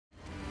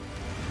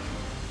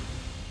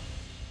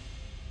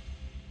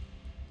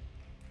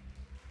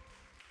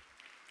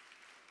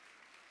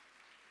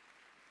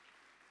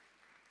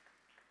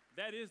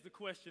That is the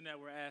question that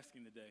we're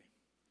asking today.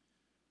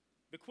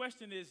 The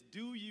question is,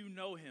 do you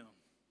know him?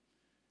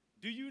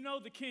 Do you know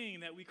the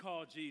King that we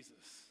call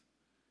Jesus?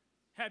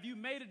 Have you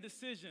made a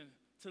decision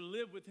to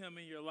live with him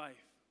in your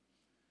life?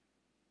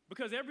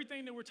 Because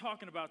everything that we're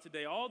talking about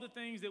today, all the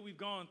things that we've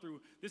gone through,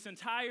 this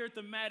entire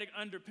thematic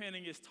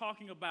underpinning is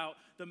talking about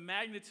the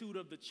magnitude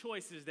of the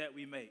choices that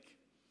we make.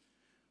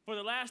 For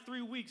the last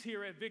 3 weeks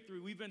here at Victory,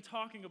 we've been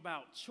talking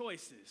about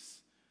choices.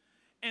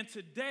 And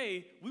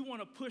today, we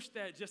want to push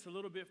that just a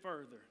little bit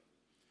further.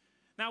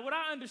 Now, what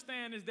I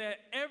understand is that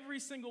every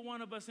single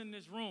one of us in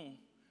this room,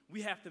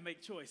 we have to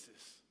make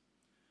choices.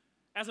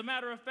 As a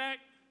matter of fact,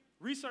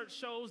 research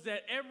shows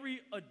that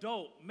every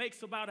adult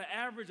makes about an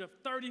average of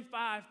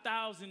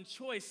 35,000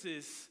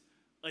 choices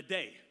a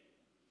day.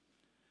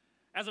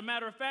 As a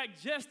matter of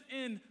fact, just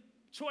in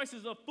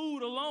choices of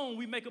food alone,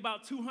 we make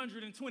about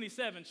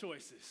 227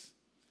 choices.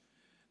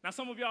 Now,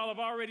 some of y'all have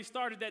already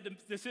started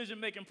that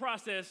decision-making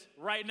process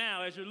right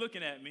now as you're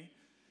looking at me.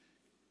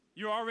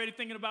 You're already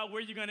thinking about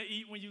where you're going to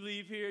eat when you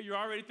leave here. You're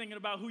already thinking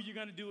about who you're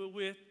going to do it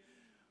with.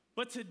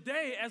 But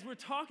today, as we're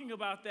talking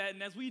about that,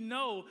 and as we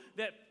know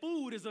that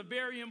food is a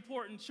very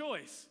important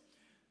choice,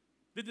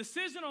 the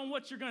decision on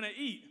what you're going to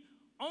eat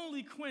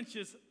only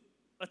quenches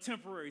a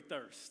temporary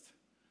thirst,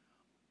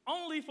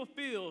 only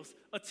fulfills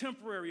a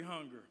temporary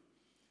hunger.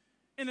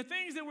 And the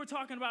things that we're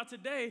talking about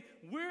today,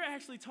 we're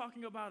actually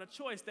talking about a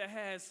choice that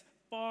has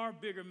far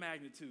bigger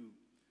magnitude.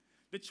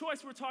 The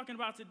choice we're talking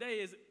about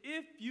today is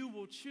if you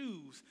will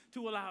choose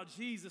to allow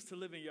Jesus to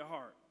live in your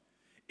heart,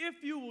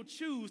 if you will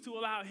choose to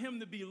allow him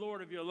to be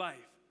Lord of your life.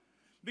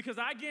 Because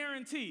I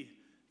guarantee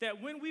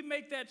that when we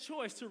make that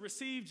choice to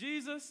receive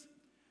Jesus,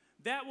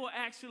 that will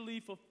actually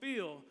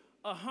fulfill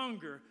a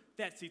hunger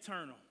that's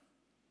eternal.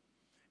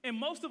 And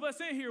most of us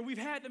in here, we've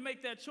had to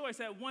make that choice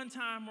at one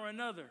time or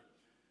another.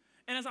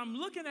 And as I'm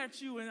looking at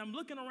you and I'm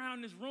looking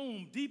around this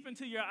room deep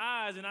into your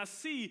eyes and I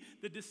see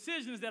the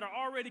decisions that are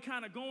already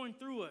kind of going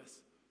through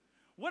us,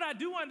 what I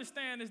do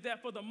understand is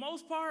that for the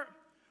most part,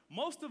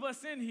 most of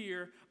us in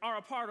here are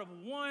a part of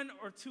one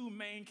or two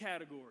main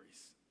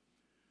categories.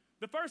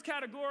 The first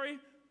category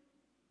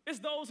is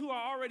those who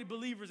are already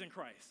believers in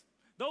Christ,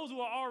 those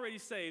who are already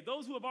saved,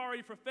 those who have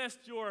already professed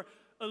your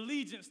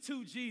allegiance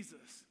to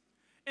Jesus.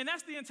 And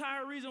that's the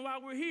entire reason why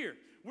we're here.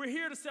 We're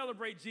here to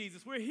celebrate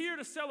Jesus. We're here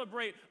to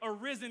celebrate a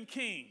risen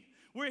King.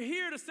 We're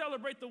here to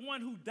celebrate the one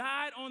who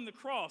died on the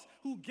cross,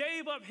 who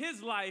gave up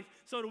his life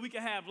so that we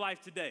can have life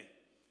today.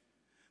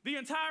 The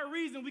entire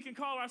reason we can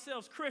call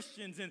ourselves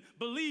Christians and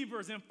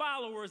believers and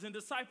followers and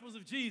disciples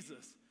of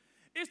Jesus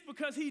is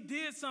because he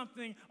did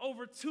something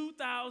over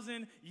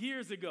 2,000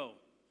 years ago.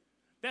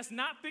 That's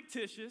not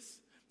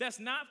fictitious. That's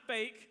not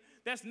fake.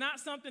 That's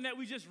not something that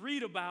we just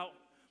read about.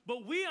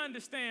 But we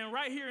understand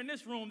right here in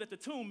this room that the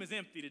tomb is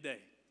empty today.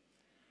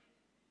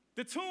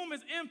 The tomb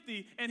is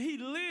empty, and he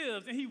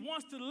lives, and he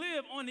wants to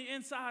live on the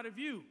inside of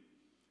you.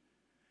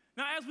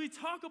 Now, as we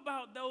talk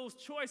about those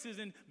choices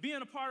and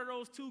being a part of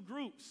those two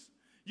groups,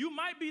 you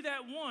might be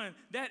that one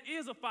that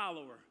is a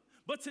follower.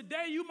 But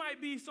today, you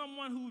might be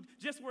someone who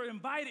just were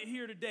invited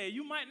here today.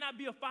 You might not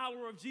be a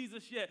follower of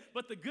Jesus yet,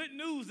 but the good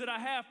news that I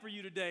have for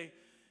you today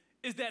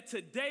is that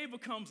today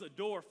becomes a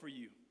door for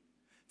you.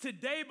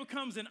 Today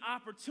becomes an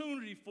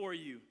opportunity for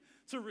you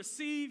to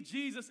receive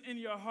Jesus in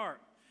your heart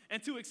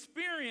and to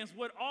experience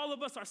what all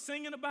of us are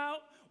singing about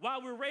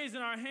while we're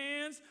raising our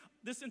hands.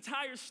 This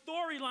entire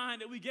storyline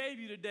that we gave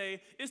you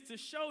today is to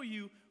show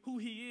you who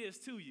he is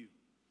to you.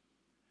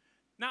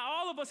 Now,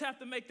 all of us have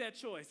to make that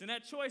choice, and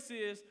that choice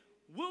is,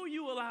 will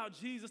you allow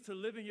Jesus to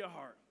live in your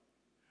heart?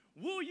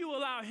 Will you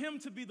allow him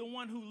to be the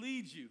one who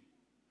leads you?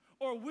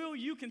 Or will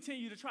you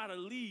continue to try to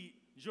lead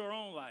your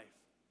own life?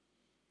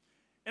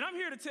 And I'm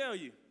here to tell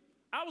you,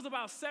 I was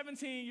about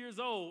 17 years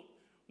old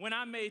when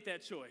I made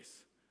that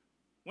choice,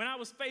 when I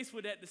was faced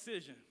with that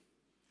decision.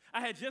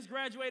 I had just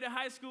graduated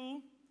high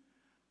school.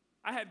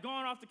 I had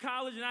gone off to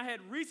college, and I had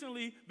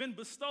recently been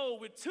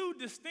bestowed with 2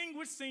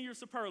 distinguished senior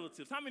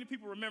superlatives. How many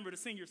people remember the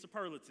senior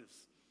superlatives?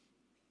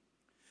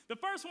 The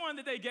first one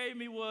that they gave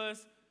me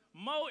was,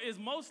 Mo is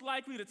most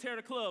likely to tear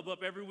the club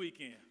up every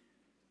weekend.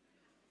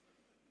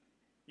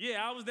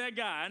 Yeah, I was that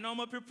guy. I know I'm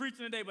up here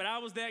preaching today, but I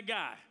was that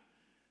guy.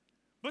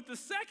 But the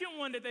second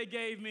one that they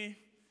gave me,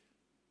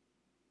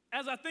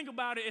 as I think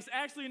about it, it's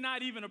actually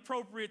not even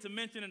appropriate to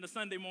mention in the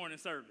Sunday morning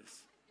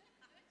service.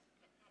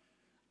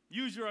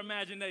 Use your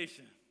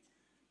imagination.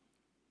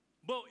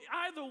 But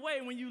either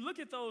way, when you look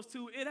at those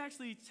two, it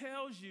actually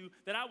tells you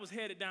that I was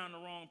headed down the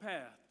wrong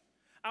path.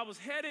 I was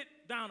headed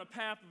down a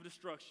path of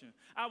destruction.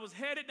 I was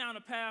headed down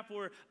a path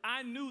where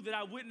I knew that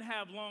I wouldn't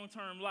have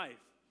long-term life.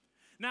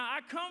 Now,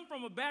 I come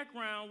from a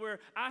background where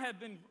I have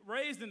been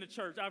raised in the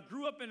church. I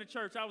grew up in the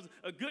church. I was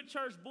a good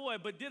church boy,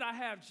 but did I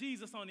have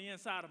Jesus on the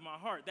inside of my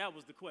heart? That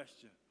was the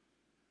question.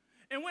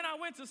 And when I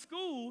went to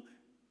school,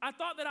 I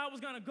thought that I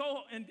was going to go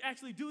and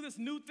actually do this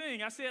new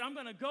thing. I said, I'm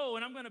going to go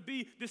and I'm going to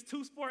be this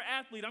 2-sport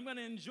athlete. I'm going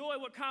to enjoy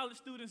what college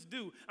students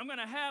do. I'm going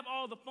to have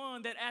all the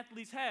fun that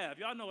athletes have.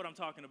 Y'all know what I'm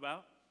talking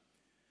about.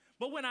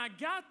 But when I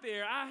got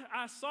there,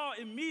 I saw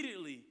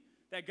immediately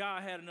that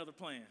God had another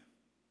plan.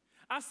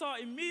 I saw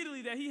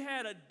immediately that he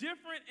had a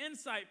different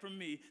insight from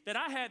me that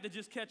I had to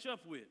just catch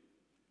up with.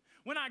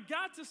 When I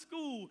got to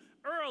school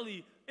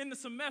early in the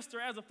semester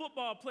as a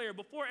football player,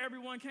 before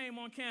everyone came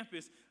on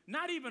campus,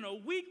 not even a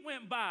week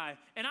went by,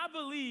 and I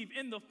believe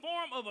in the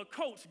form of a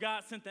coach,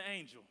 God sent the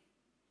angel.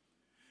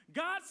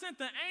 God sent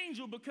the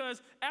angel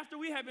because after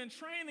we had been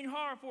training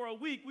hard for a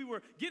week, we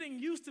were getting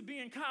used to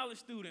being college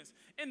students.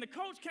 And the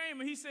coach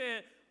came and he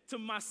said to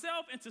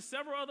myself and to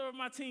several other of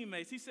my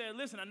teammates, he said,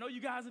 listen, I know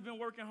you guys have been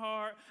working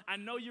hard. I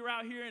know you're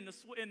out here in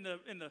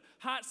the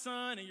hot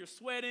sun and you're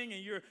sweating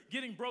and you're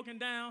getting broken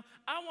down.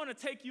 I want to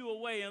take you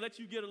away and let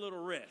you get a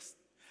little rest.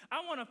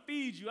 I want to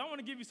feed you. I want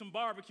to give you some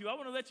barbecue. I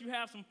want to let you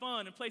have some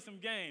fun and play some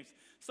games.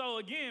 So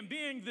again,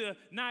 being the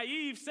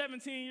naive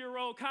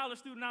 17-year-old college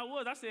student I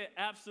was, I said,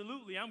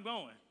 absolutely, I'm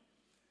going.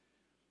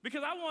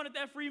 Because I wanted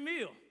that free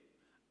meal.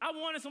 I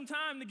wanted some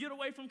time to get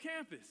away from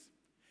campus.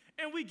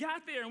 And we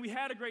got there and we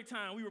had a great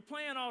time. We were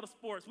playing all the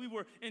sports. We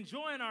were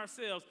enjoying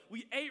ourselves.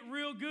 We ate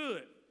real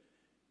good.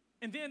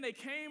 And then they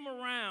came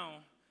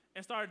around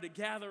and started to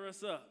gather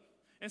us up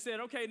and said,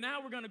 okay,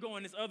 now we're going to go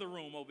in this other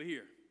room over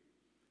here.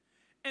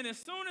 And as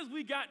soon as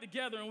we got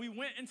together and we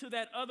went into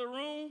that other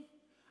room,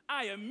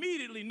 I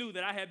immediately knew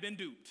that I had been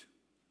duped.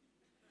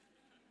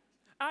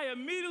 I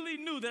immediately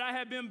knew that I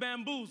had been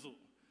bamboozled.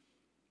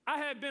 I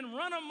had been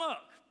run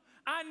amok.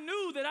 I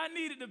knew that I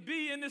needed to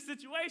be in this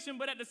situation,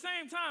 but at the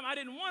same time, I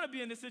didn't want to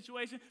be in this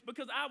situation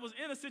because I was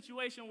in a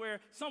situation where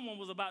someone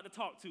was about to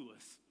talk to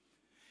us.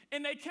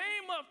 And they came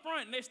up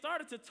front and they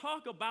started to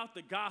talk about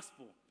the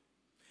gospel.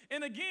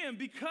 And again,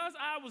 because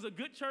I was a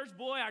good church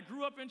boy, I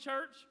grew up in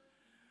church,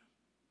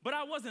 but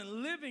I wasn't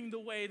living the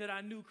way that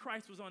I knew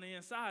Christ was on the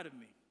inside of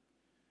me.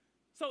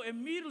 So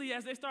immediately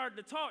as they started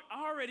to talk,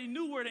 I already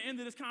knew where the end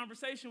of this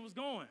conversation was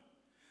going.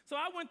 So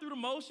I went through the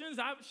motions.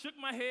 I shook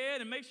my head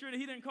and made sure that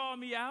he didn't call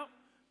me out.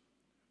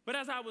 But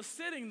as I was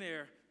sitting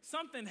there,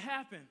 something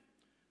happened.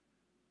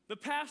 The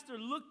pastor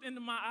looked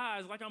into my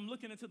eyes like I'm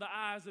looking into the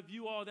eyes of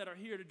you all that are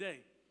here today.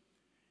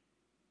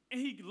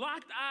 And he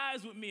locked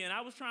eyes with me, and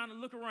I was trying to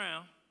look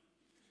around.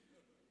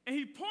 And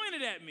he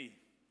pointed at me.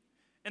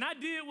 And I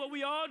did what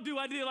we all do.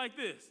 I did like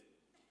this.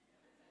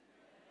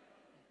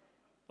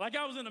 Like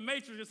I was in the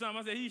Matrix or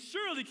something. I said, he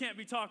surely can't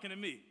be talking to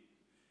me.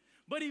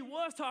 But he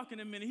was talking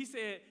to me, and he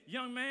said,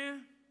 young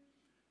man,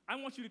 I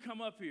want you to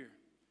come up here.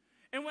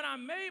 And when I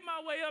made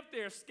my way up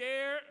there,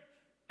 scared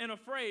and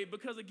afraid,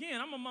 because again,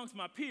 I'm amongst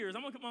my peers,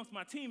 I'm amongst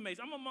my teammates,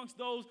 I'm amongst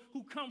those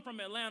who come from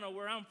Atlanta,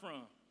 where I'm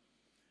from.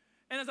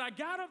 And as I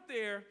got up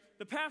there,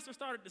 the pastor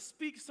started to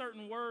speak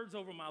certain words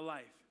over my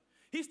life.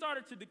 He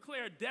started to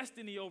declare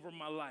destiny over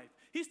my life.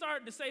 He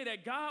started to say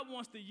that God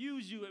wants to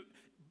use you.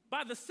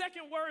 By the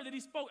second word that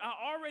he spoke,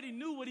 I already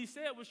knew what he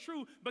said was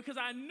true because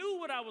I knew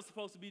what I was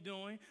supposed to be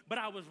doing, but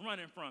I was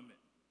running from it.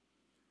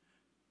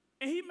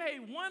 And he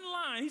made one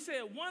line. He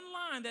said one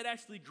line that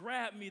actually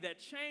grabbed me, that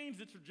changed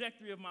the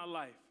trajectory of my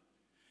life.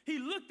 He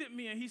looked at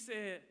me and he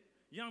said,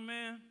 young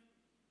man,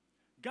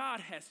 God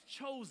has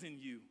chosen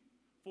you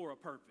for a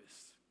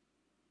purpose.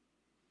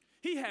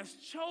 He has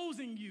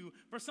chosen you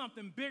for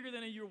something bigger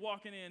than you're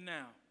walking in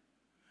now.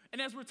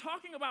 And as we're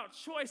talking about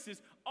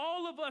choices,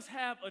 all of us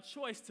have a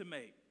choice to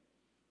make.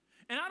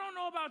 And I don't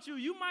know about you,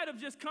 you might have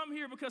just come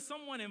here because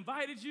someone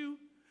invited you,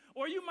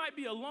 or you might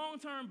be a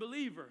long-term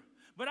believer.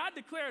 But I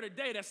declare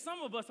today that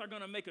some of us are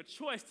going to make a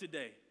choice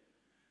today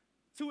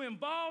to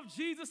involve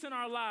Jesus in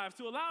our lives,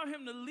 to allow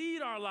him to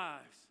lead our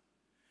lives.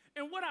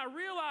 And what I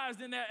realized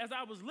in that, as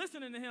I was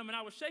listening to him and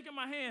I was shaking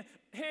my head,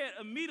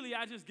 immediately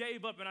I just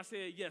gave up and I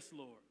said, yes,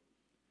 Lord.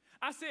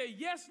 I said,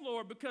 yes,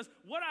 Lord, because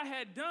what I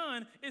had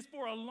done is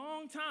for a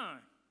long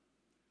time,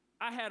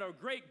 I had a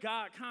great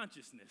God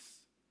consciousness.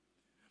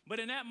 But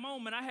in that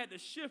moment, I had to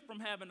shift from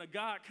having a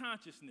God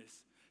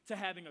consciousness to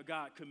having a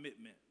God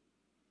commitment.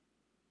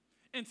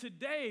 And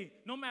today,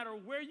 no matter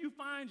where you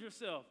find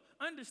yourself,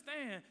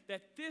 understand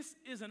that this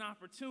is an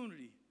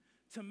opportunity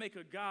to make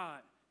a God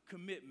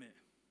commitment.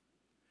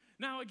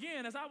 Now,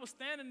 again, as I was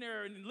standing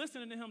there and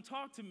listening to him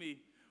talk to me,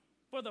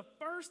 for the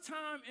first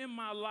time in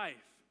my life,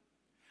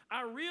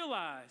 I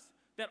realized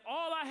that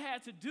all I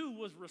had to do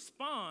was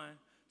respond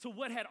to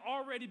what had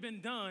already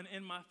been done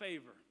in my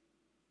favor.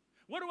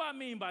 What do I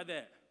mean by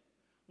that?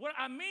 What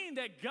I mean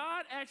that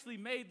God actually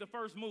made the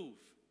first move.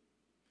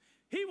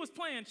 He was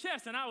playing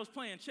chess and I was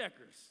playing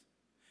checkers.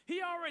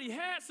 He already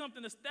had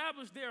something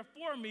established there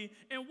for me,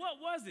 and what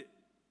was it?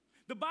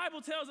 The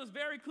Bible tells us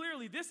very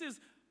clearly, this is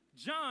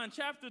John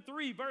chapter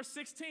 3, verse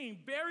 16,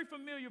 very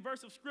familiar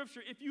verse of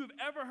scripture if you have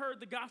ever heard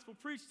the gospel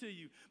preached to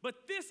you.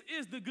 But this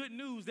is the good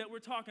news that we're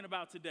talking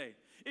about today.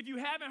 If you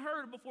haven't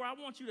heard it before, I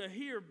want you to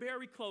hear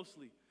very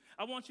closely.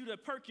 I want you to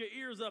perk your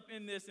ears up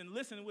in this and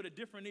listen with a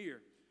different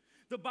ear.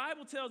 The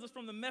Bible tells us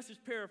from the Message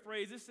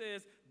paraphrase, it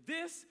says,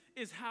 this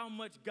is how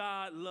much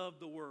God loved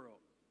the world.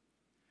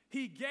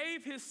 He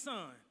gave his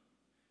son,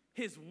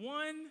 his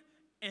one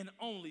and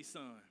only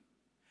son.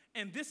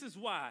 And this is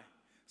why,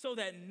 so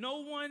that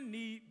no one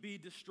need be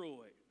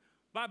destroyed.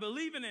 By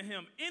believing in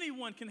him,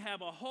 anyone can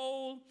have a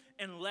whole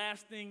and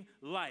lasting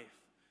life.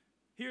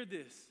 Hear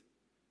this.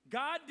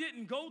 God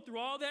didn't go through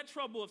all that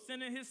trouble of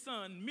sending his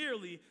son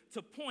merely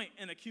to point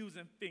an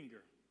accusing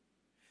finger,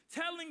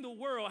 telling the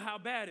world how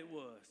bad it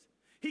was.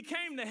 He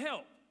came to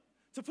help,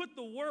 to put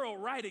the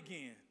world right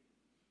again.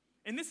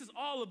 And this is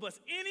all of us.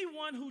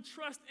 Anyone who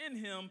trusts in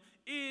him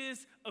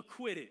is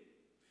acquitted,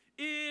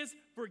 is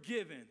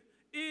forgiven,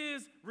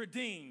 is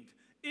redeemed,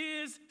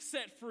 is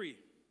set free.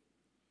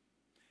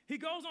 He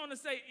goes on to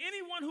say,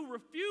 anyone who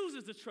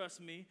refuses to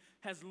trust me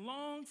has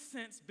long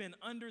since been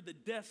under the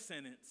death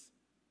sentence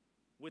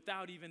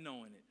without even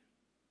knowing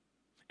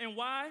it. And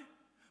why?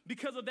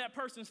 Because of that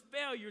person's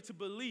failure to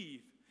believe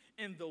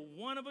in the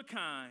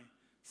one-of-a-kind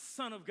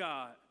Son of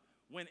God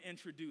when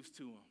introduced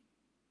to him.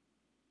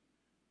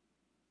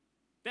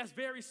 That's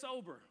very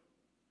sober.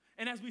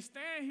 And as we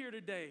stand here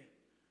today,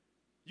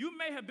 you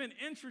may have been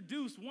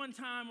introduced one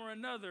time or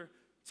another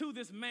to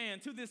this man,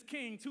 to this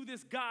king, to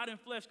this God in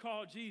flesh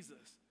called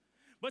Jesus.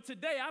 But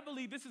today, I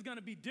believe this is going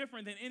to be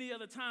different than any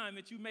other time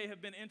that you may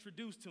have been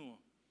introduced to him.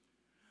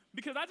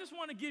 Because I just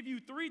want to give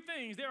you three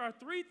things. There are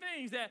three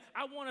things that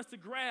I want us to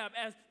grab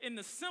as in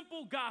the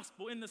simple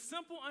gospel, in the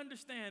simple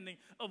understanding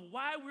of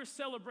why we're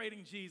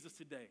celebrating Jesus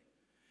today.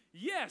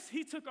 Yes,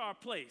 he took our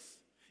place.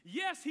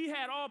 Yes, he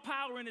had all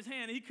power in his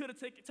hand, and he could have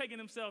taken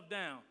himself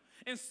down.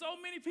 And so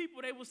many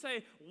people, they will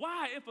say,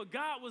 why, if a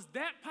God was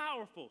that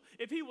powerful,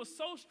 if he was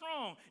so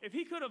strong, if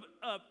he could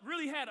have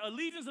really had a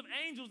legions of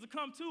angels to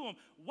come to him,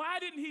 why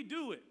didn't he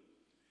do it?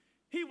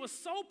 He was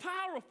so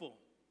powerful.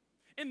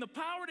 And the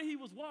power that he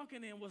was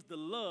walking in was the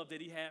love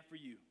that he had for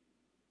you.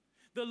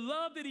 The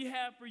love that he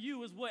had for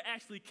you is what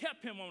actually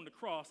kept him on the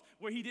cross,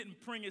 where he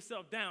didn't bring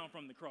himself down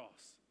from the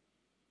cross.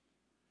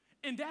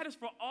 And that is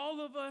for all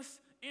of us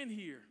in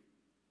here.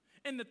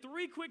 And the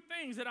three quick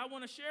things that I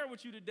want to share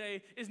with you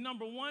today is,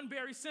 number one,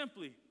 very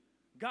simply,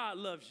 God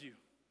loves you.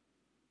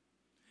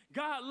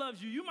 God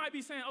loves you. You might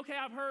be saying, okay,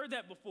 I've heard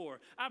that before.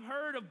 I've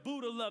heard of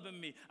Buddha loving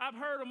me. I've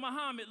heard of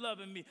Muhammad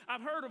loving me.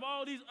 I've heard of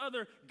all these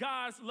other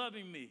gods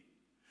loving me.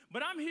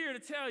 But I'm here to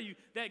tell you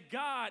that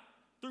God,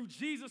 through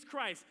Jesus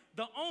Christ,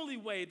 the only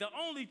way, the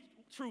only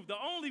truth, the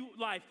only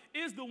life,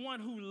 is the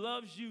one who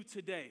loves you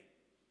today.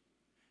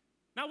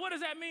 Now, what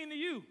does that mean to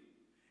you?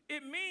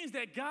 It means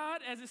that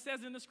God, as it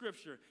says in the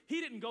scripture, he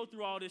didn't go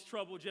through all this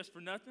trouble just for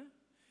nothing.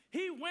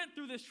 He went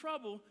through this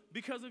trouble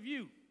because of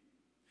you.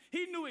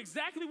 He knew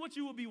exactly what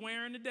you would be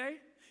wearing today.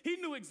 He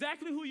knew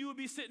exactly who you would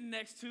be sitting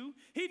next to.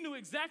 He knew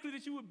exactly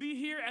that you would be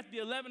here at the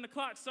 11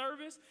 o'clock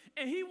service.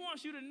 And he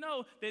wants you to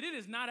know that it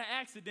is not an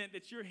accident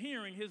that you're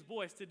hearing his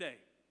voice today.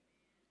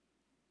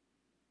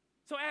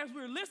 So as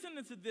we're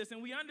listening to this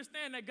and we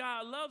understand that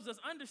God loves us,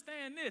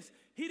 understand this.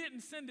 He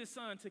didn't send his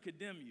son to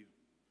condemn you.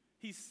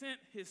 He sent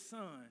his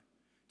son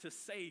to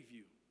save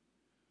you.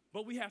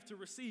 But we have to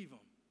receive him.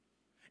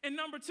 And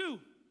number two,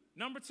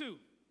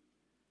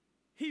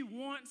 he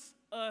wants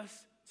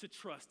us to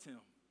trust him.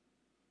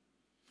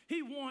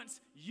 He wants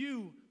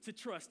you to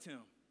trust him.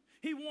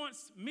 He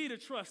wants me to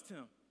trust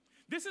him.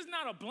 This is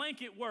not a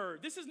blanket word.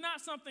 This is not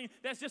something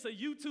that's just a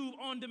YouTube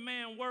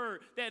on-demand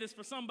word that is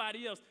for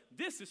somebody else.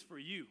 This is for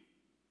you.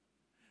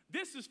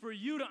 This is for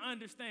you to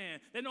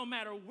understand that no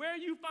matter where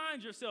you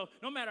find yourself,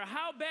 no matter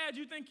how bad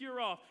you think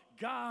you're off,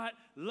 God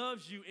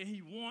loves you and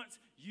he wants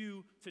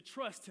you to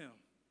trust him.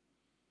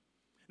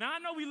 Now, I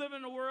know we live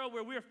in a world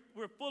where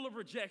we're full of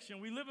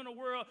rejection. We live in a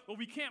world where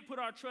we can't put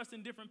our trust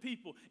in different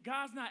people.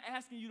 God's not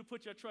asking you to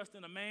put your trust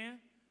in a man.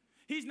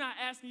 He's not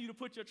asking you to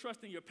put your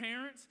trust in your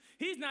parents.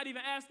 He's not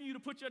even asking you to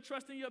put your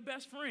trust in your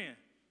best friend.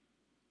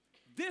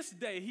 This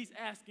day, he's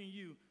asking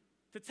you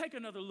to take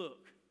another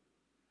look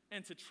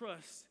and to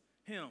trust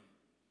him.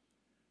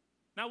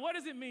 Now, what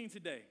does it mean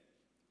today?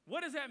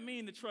 What does that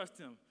mean to trust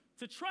him?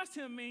 To trust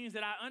him means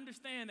that I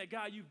understand that,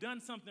 God, you've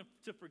done something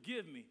to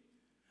forgive me.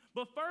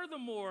 But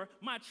furthermore,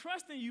 my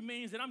trust in you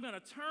means that I'm going to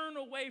turn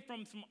away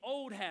from some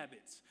old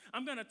habits.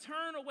 I'm going to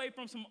turn away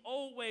from some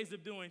old ways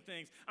of doing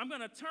things. I'm going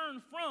to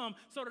turn from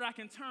so that I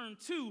can turn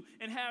to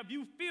and have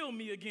you feel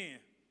me again.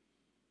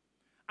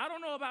 I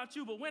don't know about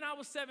you, but when I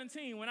was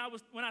 17, when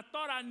I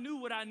thought I knew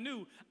what I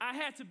knew, I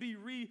had to be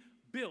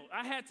rebuilt.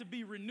 I had to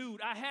be renewed.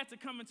 I had to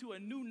come into a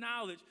new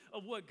knowledge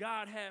of what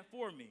God had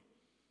for me.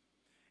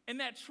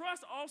 And that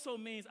trust also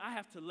means I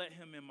have to let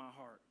him in my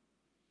heart.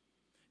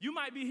 You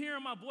might be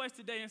hearing my voice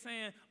today and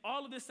saying,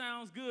 all of this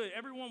sounds good.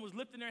 Everyone was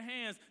lifting their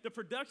hands. The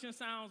production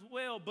sounds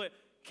well, but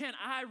can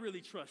I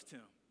really trust him?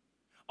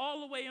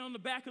 All the way on the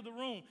back of the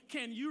room,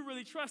 can you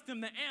really trust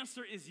him? The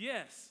answer is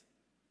yes.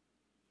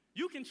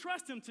 You can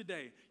trust him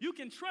today. You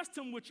can trust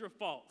him with your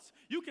faults.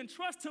 You can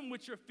trust him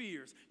with your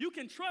fears. You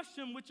can trust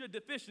him with your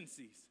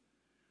deficiencies.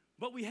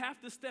 But we have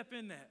to step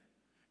in that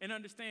and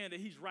understand that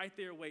he's right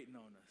there waiting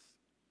on us.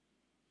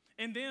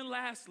 And then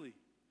lastly,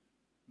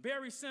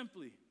 very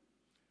simply,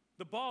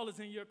 the ball is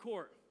in your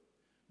court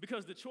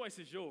because the choice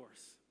is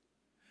yours.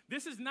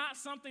 This is not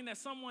something that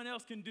someone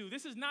else can do.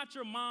 This is not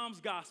your mom's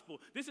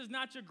gospel. This is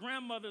not your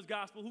grandmother's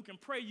gospel who can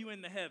pray you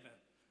into heaven.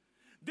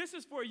 This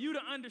is for you to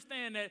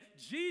understand that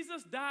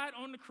Jesus died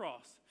on the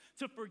cross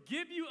to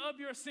forgive you of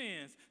your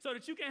sins so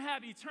that you can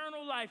have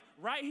eternal life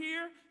right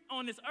here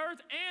on this earth,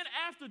 and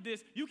after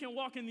this, you can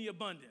walk in the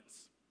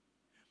abundance.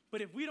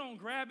 But if we don't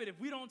grab it, if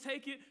we don't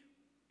take it,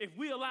 if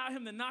we allow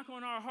him to knock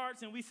on our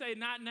hearts and we say,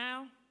 not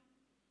now,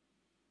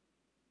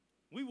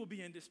 we will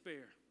be in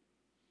despair.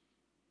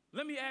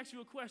 Let me ask you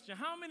a question.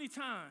 How many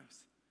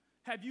times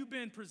have you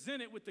been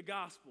presented with the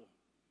gospel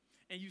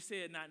and you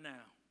said, not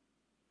now?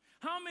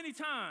 How many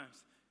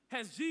times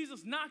has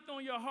Jesus knocked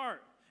on your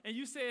heart and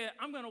you said,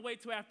 I'm going to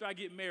wait till after I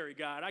get married,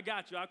 God. I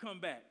got you. I'll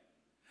come back.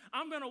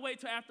 I'm going to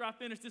wait till after I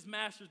finish this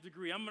master's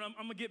degree. I'm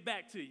going to get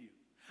back to you.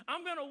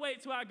 I'm going to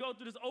wait till I go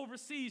through this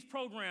overseas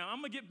program.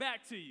 I'm going to get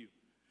back to you.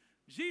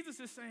 Jesus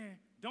is saying,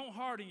 don't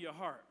harden your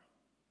heart.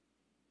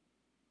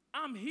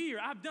 I'm here.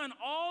 I've done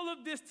all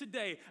of this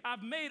today.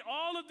 I've made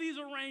all of these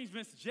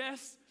arrangements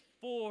just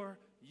for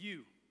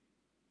you.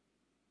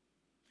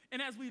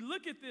 And as we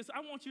look at this,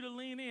 I want you to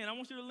lean in. I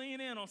want you to lean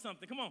in on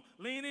something. Come on,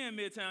 lean in,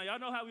 Midtown. Y'all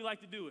know how we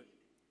like to do it.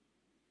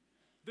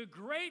 The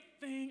great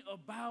thing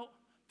about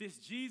this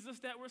Jesus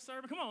that we're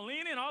serving, come on,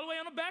 lean in all the way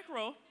on the back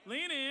row.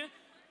 Lean in.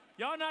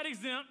 Y'all not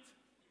exempt.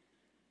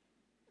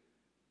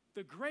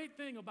 The great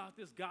thing about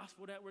this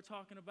gospel that we're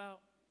talking about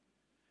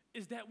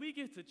is that we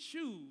get to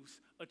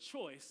choose a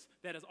choice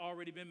that has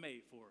already been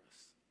made for us.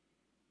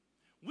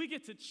 We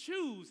get to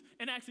choose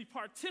and actually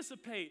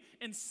participate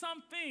in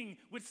something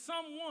with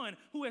someone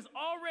who has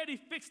already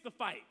fixed the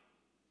fight.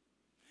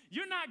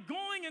 You're not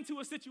going into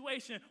a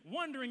situation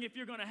wondering if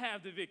you're going to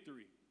have the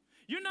victory.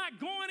 You're not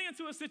going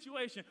into a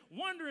situation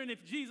wondering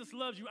if Jesus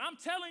loves you. I'm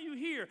telling you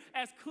here,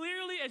 as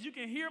clearly as you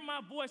can hear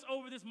my voice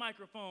over this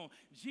microphone,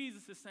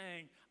 Jesus is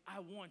saying, I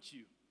want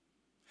you.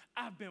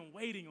 I've been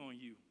waiting on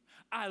you.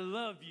 I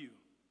love you.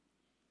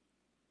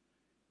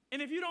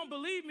 And if you don't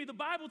believe me, the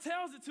Bible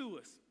tells it to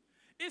us.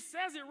 It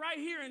says it right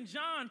here in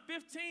John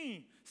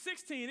 15:16.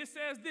 It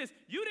says this,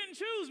 you didn't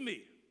choose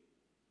me.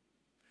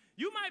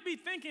 You might be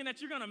thinking that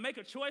you're going to make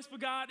a choice for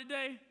God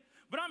today,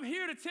 but I'm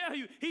here to tell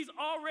you, he's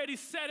already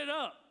set it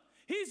up.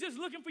 He's just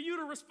looking for you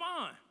to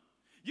respond.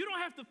 You don't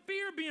have to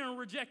fear being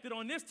rejected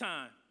on this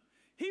time.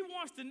 He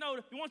wants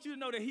you to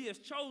know that he has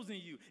chosen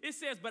you. It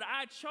says, but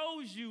I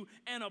chose you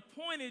and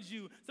appointed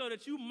you so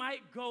that you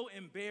might go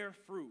and bear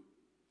fruit.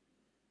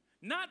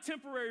 Not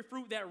temporary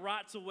fruit that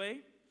rots away,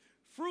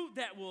 fruit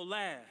that will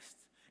last.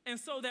 And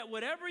so that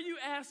whatever you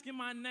ask in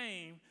my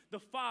name, the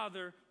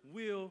Father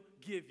will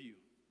give you.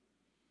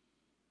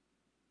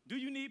 Do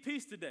you need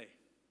peace today?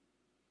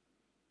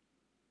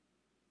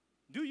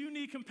 Do you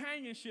need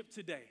companionship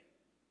today?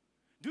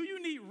 Do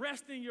you need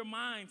rest in your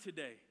mind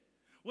today?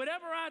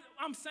 Whatever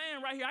I'm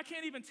saying right here, I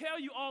can't even tell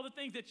you all the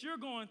things that you're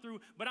going through,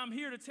 but I'm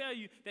here to tell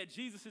you that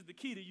Jesus is the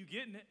key to you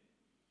getting it.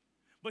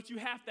 But you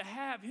have to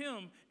have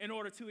him in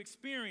order to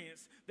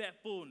experience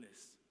that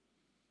fullness.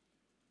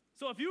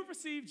 So if you've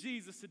received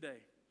Jesus today,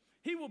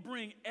 he will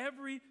bring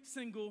every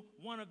single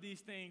one of these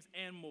things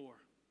and more.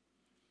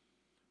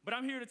 But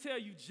I'm here to tell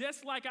you,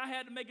 just like I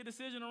had to make a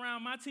decision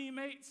around my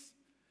teammates,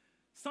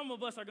 some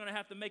of us are going to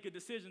have to make a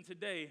decision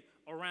today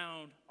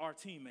around our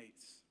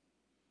teammates.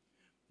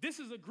 This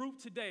is a group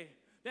today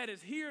that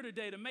is here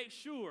today to make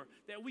sure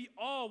that we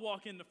all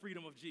walk in the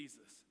freedom of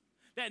Jesus,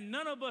 that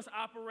none of us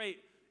operate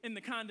in the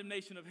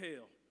condemnation of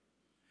hell.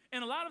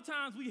 And a lot of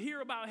times we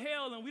hear about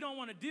hell and we don't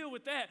want to deal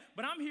with that,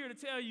 but I'm here to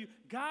tell you,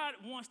 God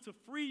wants to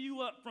free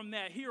you up from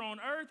that here on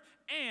earth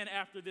and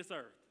after this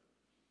earth.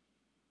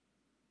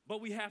 But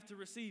we have to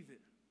receive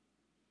it.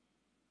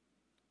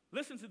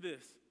 Listen to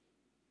this.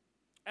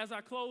 As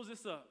I close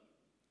this up,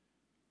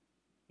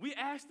 we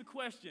asked the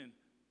question,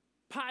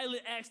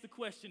 Pilate asked the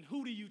question,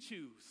 who do you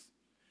choose?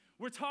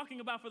 We're talking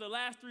about for the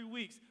last 3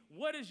 weeks,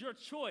 what is your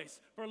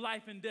choice for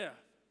life and death?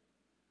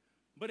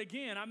 But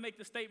again, I make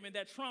the statement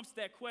that trumps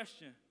that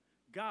question.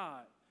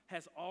 God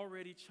has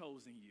already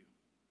chosen you.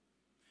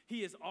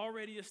 He has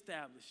already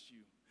established you.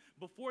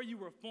 Before you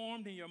were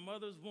formed in your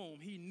mother's womb,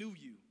 he knew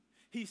you.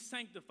 He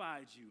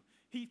sanctified you.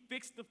 He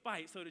fixed the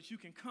fight so that you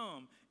can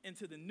come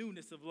into the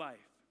newness of life.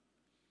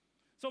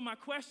 So my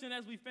question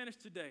as we finish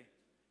today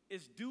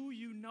is, do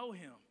you know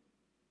him?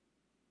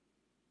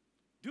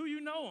 Do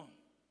you know him?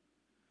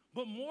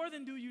 But more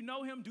than do you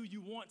know him, do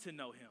you want to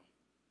know him?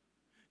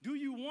 Do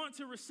you want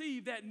to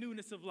receive that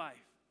newness of life?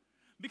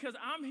 Because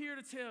I'm here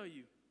to tell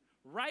you,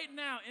 right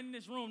now in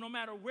this room, no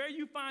matter where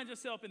you find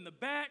yourself, in the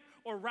back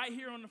or right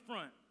here on the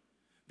front,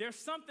 there's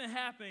something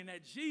happening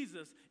that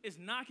Jesus is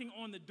knocking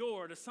on the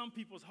door to some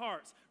people's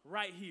hearts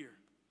right here.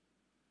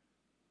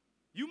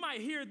 You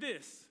might hear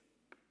this.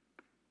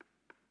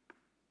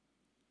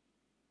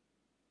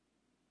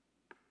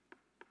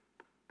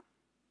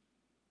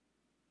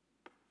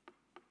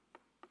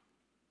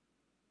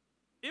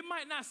 It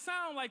might not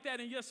sound like that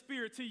in your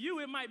spirit. To you,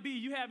 it might be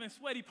you having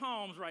sweaty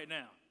palms right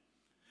now.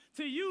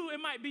 To you, it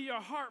might be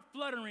your heart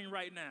fluttering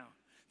right now.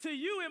 To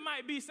you, it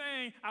might be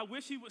saying, I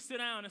wish he would sit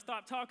down and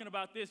stop talking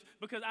about this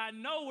because I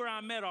know where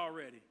I'm at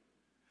already.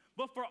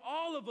 But for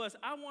all of us,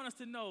 I want us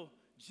to know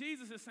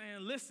Jesus is saying,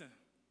 listen,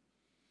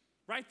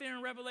 right there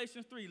in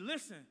Revelation 3,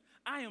 listen,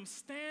 I am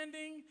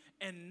standing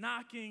and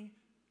knocking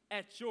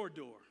at your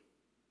door.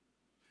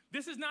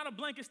 This is not a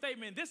blanket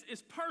statement. This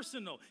is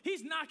personal.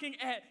 He's knocking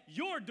at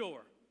your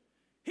door.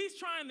 He's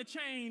trying to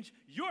change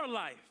your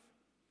life.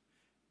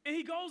 And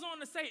he goes on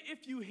to say,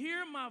 if you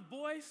hear my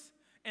voice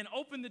and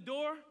open the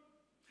door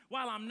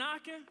while I'm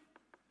knocking,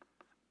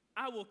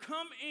 I will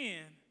come in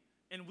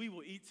and we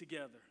will eat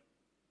together.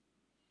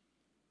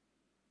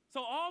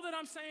 So all that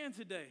I'm saying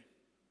today,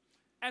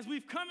 as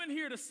we've come in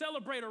here to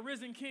celebrate a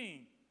risen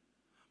King,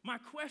 my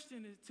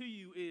question to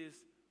you is,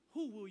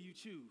 who will you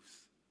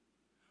choose?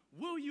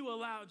 Will you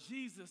allow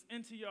Jesus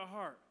into your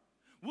heart?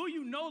 Will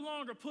you no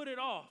longer put it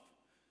off,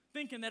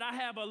 thinking that I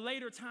have a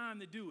later time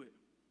to do it?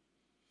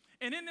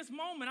 And in this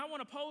moment, I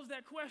want to pose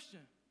that question.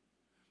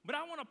 But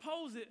I want to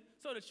pose it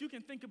so that you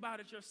can think about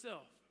it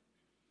yourself.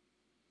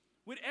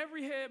 With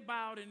every head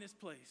bowed in this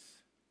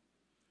place,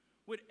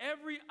 with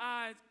every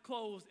eye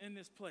closed in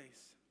this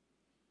place,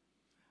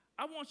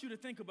 I want you to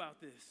think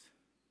about this.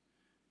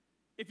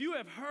 If you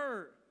have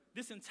heard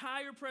this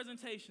entire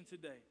presentation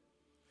today,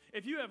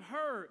 if you have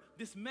heard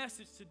this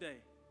message today,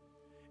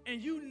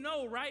 and you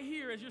know right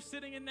here as you're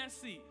sitting in that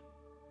seat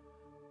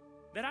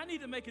that I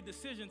need to make a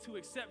decision to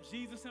accept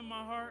Jesus in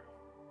my heart,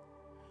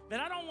 that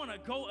I don't want to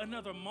go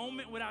another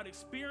moment without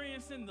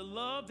experiencing the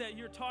love that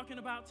you're talking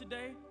about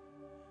today,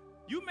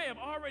 you may have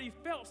already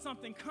felt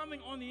something coming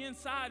on the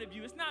inside of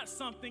you. It's not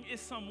something,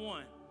 it's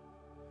someone.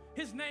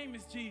 His name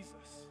is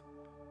Jesus.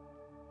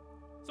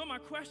 So my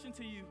question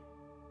to you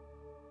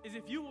is,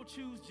 if you will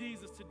choose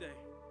Jesus today,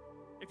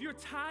 if you're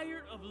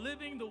tired of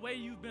living the way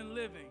you've been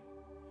living,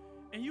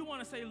 and you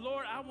want to say,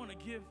 Lord, I want to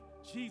give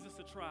Jesus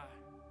a try,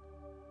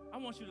 I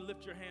want you to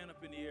lift your hand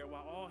up in the air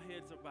while all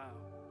heads are bowed.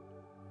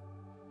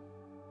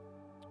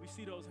 We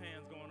see those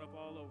hands going up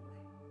all over.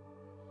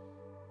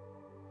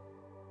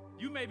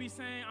 You may be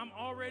saying, I'm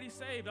already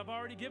saved. I've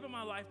already given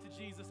my life to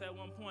Jesus at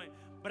one point,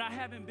 but I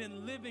haven't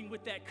been living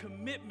with that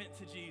commitment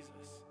to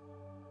Jesus.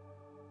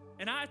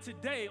 And I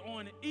today,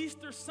 on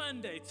Easter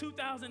Sunday,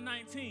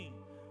 2019,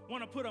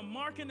 want to put a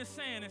mark in the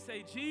sand and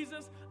say,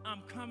 Jesus,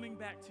 I'm coming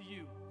back to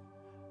you.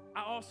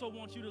 I also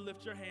want you to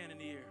lift your hand in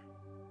the air.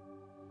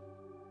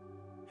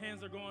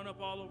 Hands are going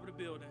up all over the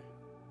building.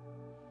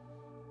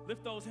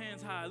 Lift those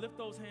hands high. Lift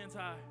those hands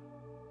high.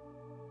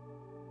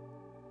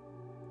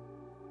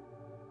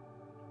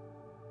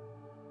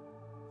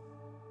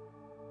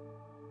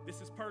 This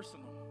is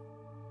personal.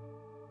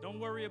 Don't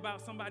worry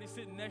about somebody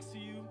sitting next to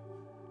you.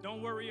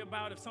 Don't worry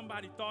about if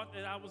somebody thought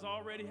that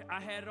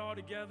I had it all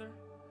together.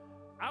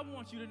 I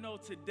want you to know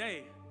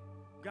today,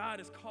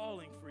 God is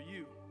calling for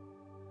you.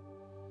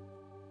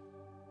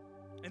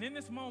 And in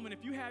this moment,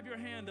 if you have your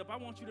hand up, I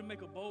want you to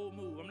make a bold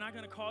move. I'm not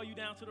going to call you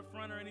down to the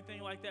front or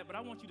anything like that, but I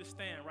want you to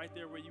stand right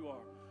there where you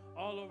are,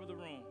 all over the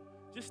room.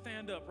 Just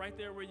stand up right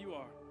there where you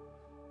are.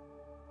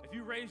 If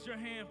you raised your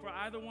hand for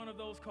either one of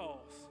those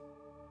calls,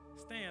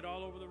 stand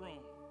all over the room.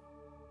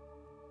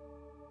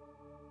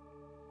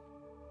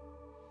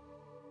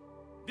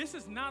 This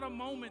is not a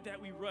moment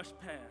that we rush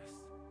past.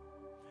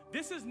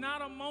 This is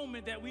not a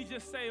moment that we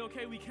just say,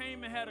 okay, we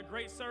came and had a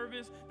great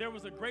service. There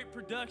was a great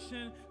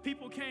production.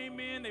 People came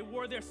in. They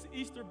wore their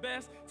Easter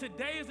best.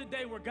 Today is a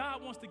day where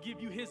God wants to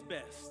give you his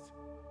best.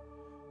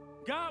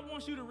 God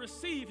wants you to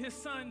receive his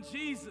son,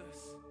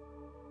 Jesus,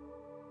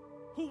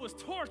 who was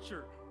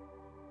tortured,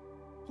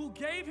 who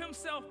gave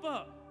himself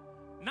up,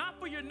 not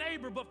for your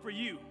neighbor, but for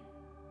you.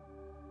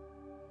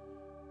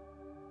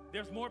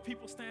 There's more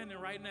people standing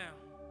right now.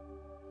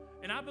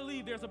 And I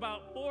believe there's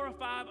about 4 or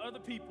 5 other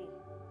people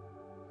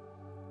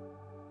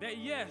that,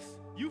 yes,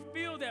 you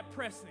feel that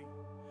pressing.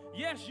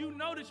 Yes, you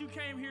know that you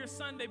came here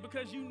Sunday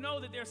because you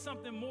know that there's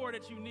something more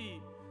that you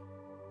need.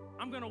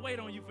 I'm going to wait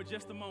on you for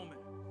just a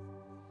moment.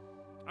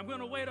 I'm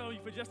going to wait on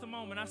you for just a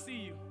moment. I see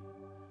you.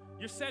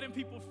 You're setting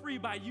people free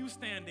by you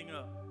standing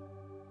up.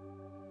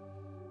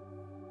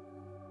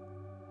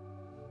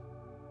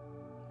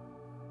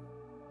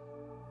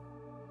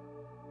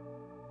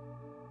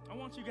 I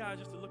want you guys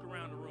just to look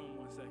around the room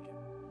 1 second.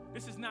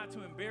 This is not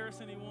to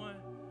embarrass anyone.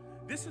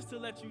 This is to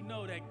let you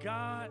know that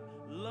God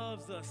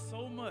loves us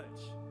so much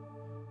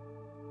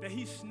that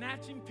he's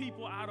snatching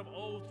people out of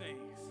old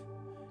things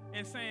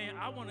and saying,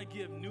 I want to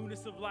give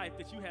newness of life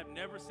that you have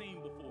never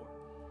seen before.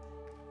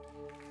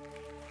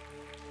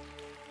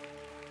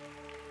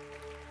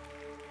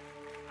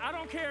 I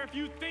don't care if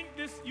you think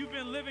you've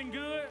been living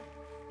good.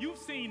 You've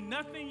seen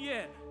nothing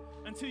yet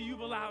until you've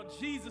allowed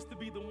Jesus to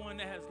be the one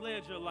that has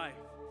led your life.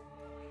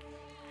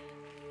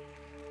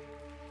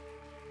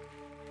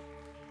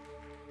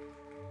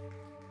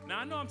 Now,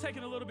 I know I'm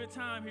taking a little bit of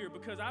time here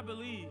because I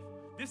believe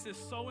this is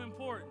so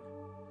important.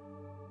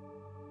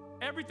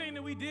 Everything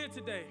that we did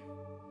today,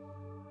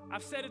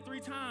 I've said it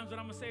 3 times, but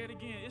I'm going to say it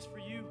again. It's for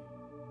you.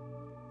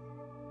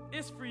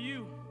 It's for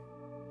you.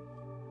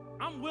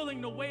 I'm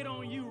willing to wait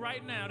on you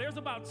right now. There's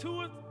about 2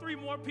 or 3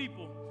 more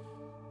people.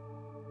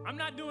 I'm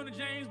not doing the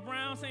James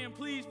Brown saying,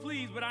 please,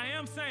 please, but I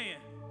am saying,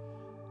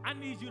 I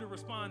need you to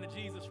respond to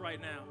Jesus right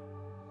now.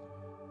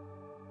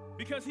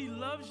 Because he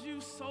loves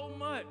you so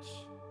much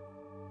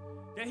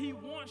that he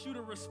wants you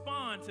to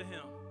respond to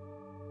him.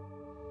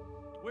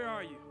 Where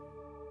are you?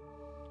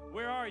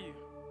 Where are you?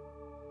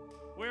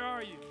 Where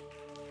are you?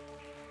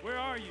 Where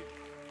are you?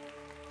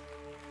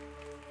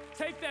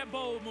 Take that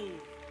bold move.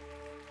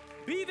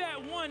 Be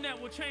that one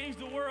that will change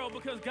the world,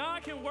 because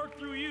God can work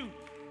through you.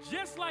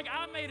 Just like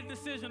I made a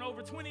decision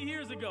over 20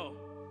 years ago.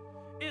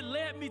 It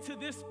led me to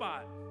this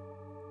spot.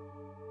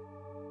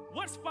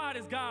 What spot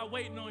is God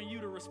waiting on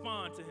you to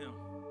respond to him?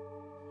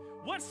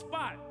 What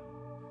spot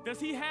does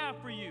he have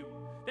for you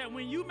that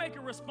when you make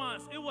a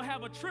response, it will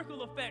have a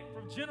trickle effect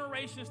for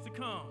generations to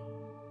come?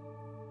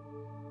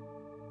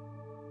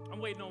 I'm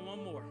waiting on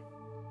one more.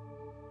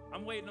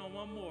 I'm waiting on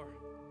one more.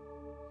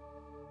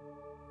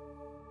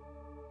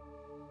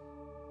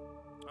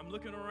 I'm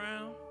looking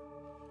around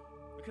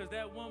because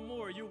that one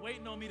more, you're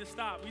waiting on me to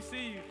stop. We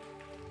see you.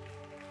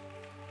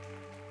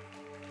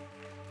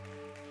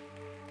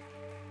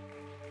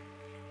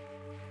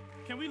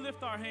 Can we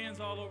lift our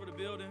hands all over the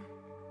building?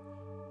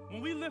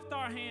 When we lift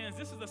our hands,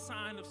 this is a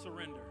sign of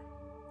surrender.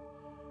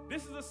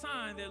 This is a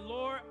sign that,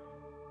 Lord,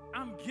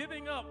 I'm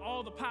giving up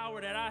all the power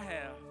that I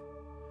have,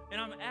 and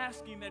I'm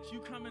asking that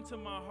you come into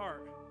my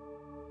heart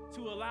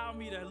to allow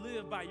me to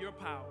live by your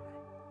power.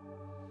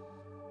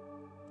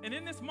 And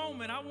in this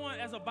moment, I want,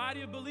 as a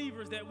body of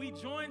believers, that we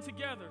join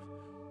together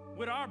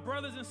with our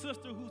brothers and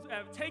sisters who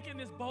have taken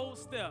this bold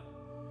step.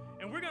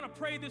 And we're going to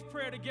pray this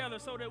prayer together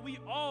so that we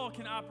all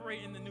can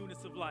operate in the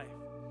newness of life.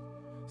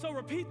 So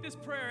repeat this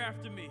prayer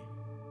after me.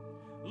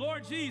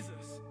 Lord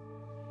Jesus,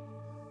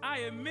 I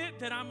admit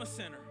that I'm a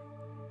sinner.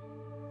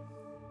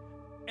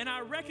 And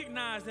I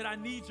recognize that I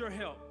need your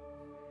help.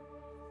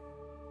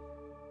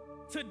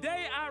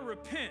 Today I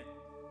repent,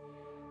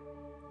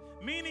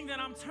 meaning that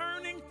I'm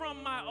turning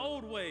from my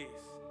old ways.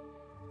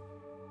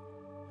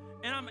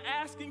 And I'm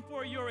asking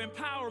for your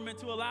empowerment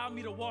to allow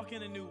me to walk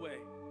in a new way.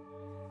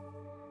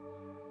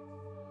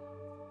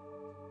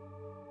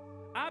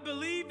 I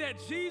believe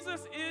that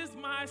Jesus is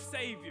my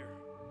Savior.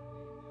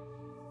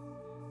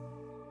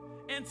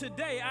 And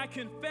today I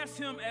confess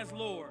him as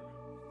Lord.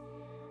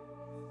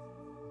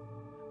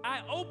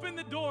 I open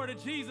the door to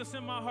Jesus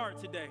in my heart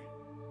today.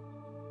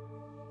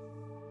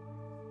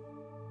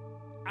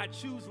 I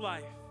choose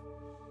life.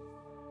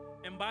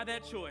 And by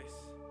that choice,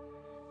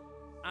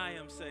 I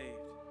am saved.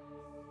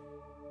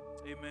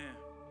 Amen.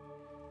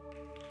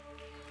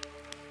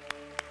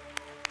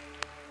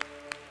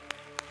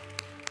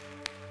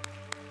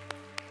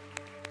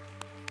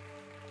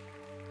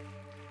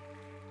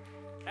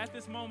 At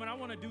this moment, I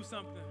want to do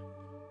something.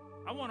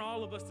 I want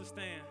all of us to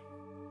stand,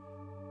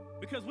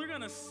 because we're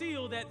going to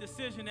seal that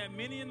decision that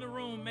many in the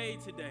room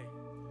made today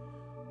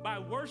by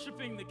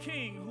worshiping the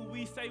King who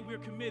we say we're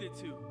committed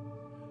to,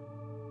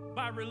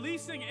 by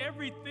releasing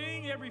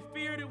everything, every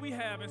fear that we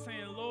have, and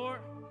saying, Lord,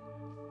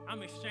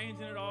 I'm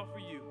exchanging it all for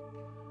you.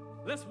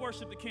 Let's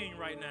worship the King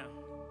right now.